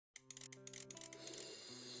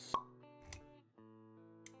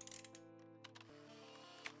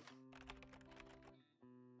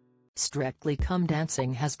Strictly Come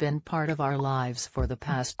Dancing has been part of our lives for the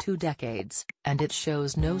past 2 decades, and it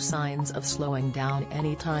shows no signs of slowing down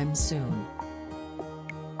anytime soon.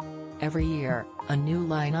 Every year, a new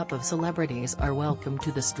lineup of celebrities are welcomed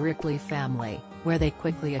to the Strictly family, where they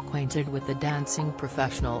quickly acquainted with the dancing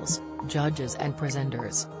professionals, judges and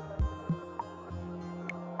presenters.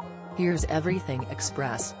 Here's Everything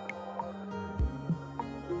Express.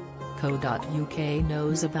 Co.uk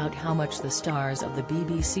knows about how much the stars of the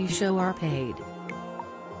BBC show are paid.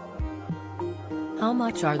 How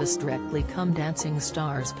much are the Strictly Come Dancing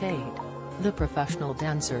stars paid? The professional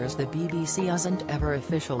dancers. The BBC hasn't ever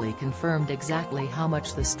officially confirmed exactly how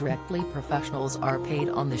much the Strictly professionals are paid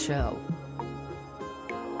on the show.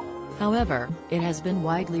 However, it has been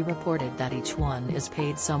widely reported that each one is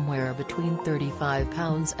paid somewhere between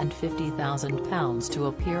 £35 and £50,000 to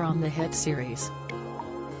appear on the hit series.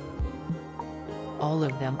 All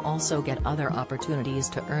of them also get other opportunities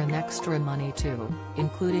to earn extra money too,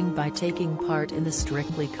 including by taking part in the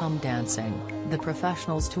Strictly Come Dancing, the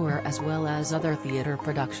Professionals Tour as well as other theatre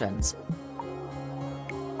productions.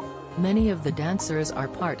 Many of the dancers are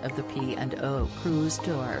part of the P&O cruise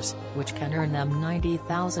tours, which can earn them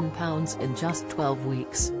 £90,000 in just 12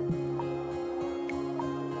 weeks.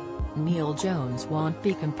 Neil Jones won't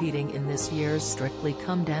be competing in this year's Strictly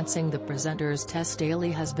Come Dancing. The presenters. Tess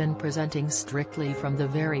Daly has been presenting Strictly from the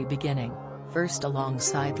very beginning, first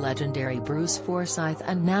alongside legendary Bruce Forsyth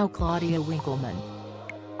and now Claudia Winkleman.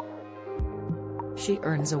 She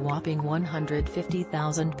earns a whopping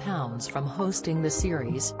 £150,000 from hosting the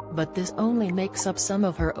series, but this only makes up some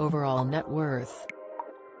of her overall net worth.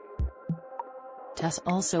 Tess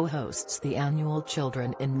also hosts the annual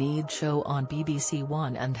Children in Need show on BBC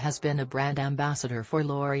One and has been a brand ambassador for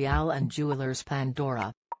L'Oreal and Jewelers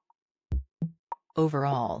Pandora.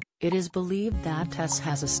 Overall, it is believed that Tess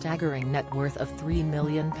has a staggering net worth of £3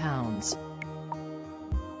 million.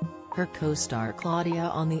 Her co-star Claudia,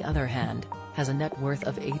 on the other hand, has a net worth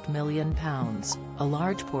of £8 million, a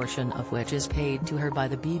large portion of which is paid to her by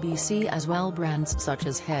the BBC as well. Brands such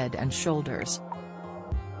as Head and Shoulders.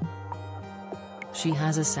 She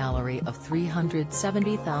has a salary of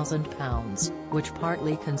 £370,000, which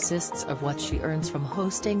partly consists of what she earns from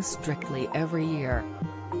hosting Strictly every year.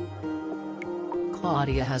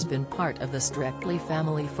 Claudia has been part of the Strictly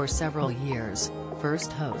family for several years,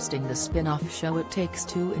 first hosting the spin-off show It Takes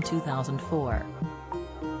Two in 2004.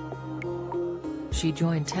 She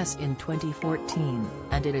joined Tess in 2014,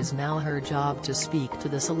 and it is now her job to speak to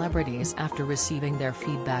the celebrities after receiving their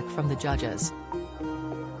feedback from the judges.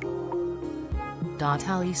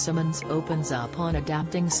 Ali Simmons opens up on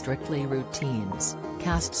adapting Strictly routines.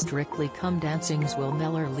 Cast Strictly Come Dancing's Will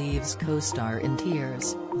Mellor leaves co-star in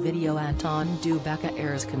tears. Video. Anton Du Beke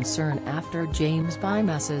airs concern after James Bay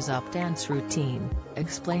messes up dance routine.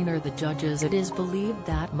 Explainer. The judges. It is believed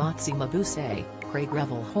that Motsi Mabuse, Craig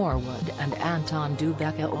Revel Horwood and Anton Du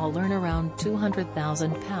Beke all earn around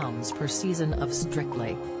 £200,000 per season of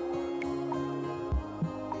Strictly.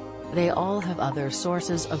 They all have other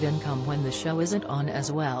sources of income when the show isn't on as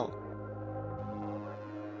well.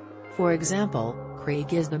 For example,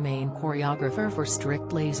 Craig is the main choreographer for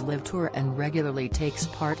Strictly's Live Tour and regularly takes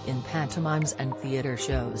part in pantomimes and theatre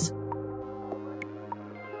shows.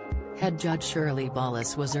 Head judge Shirley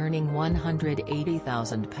Ballas was earning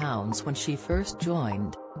 £180,000 when she first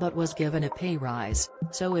joined, but was given a pay rise,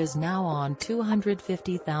 so is now on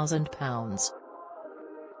 £250,000.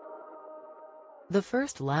 The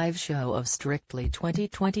first live show of Strictly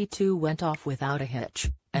 2022 went off without a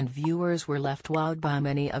hitch, and viewers were left wowed by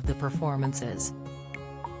many of the performances.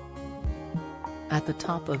 At the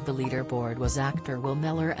top of the leaderboard was actor Will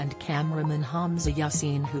Mellor and cameraman Hamza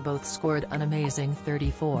Yassin, who both scored an amazing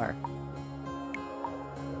 34.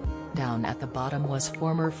 Down at the bottom was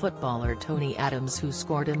former footballer Tony Adams, who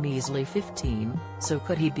scored a measly 15, so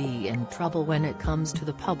could he be in trouble when it comes to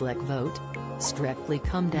the public vote? Strictly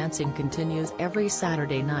Come Dancing continues every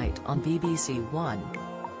Saturday night on BBC One.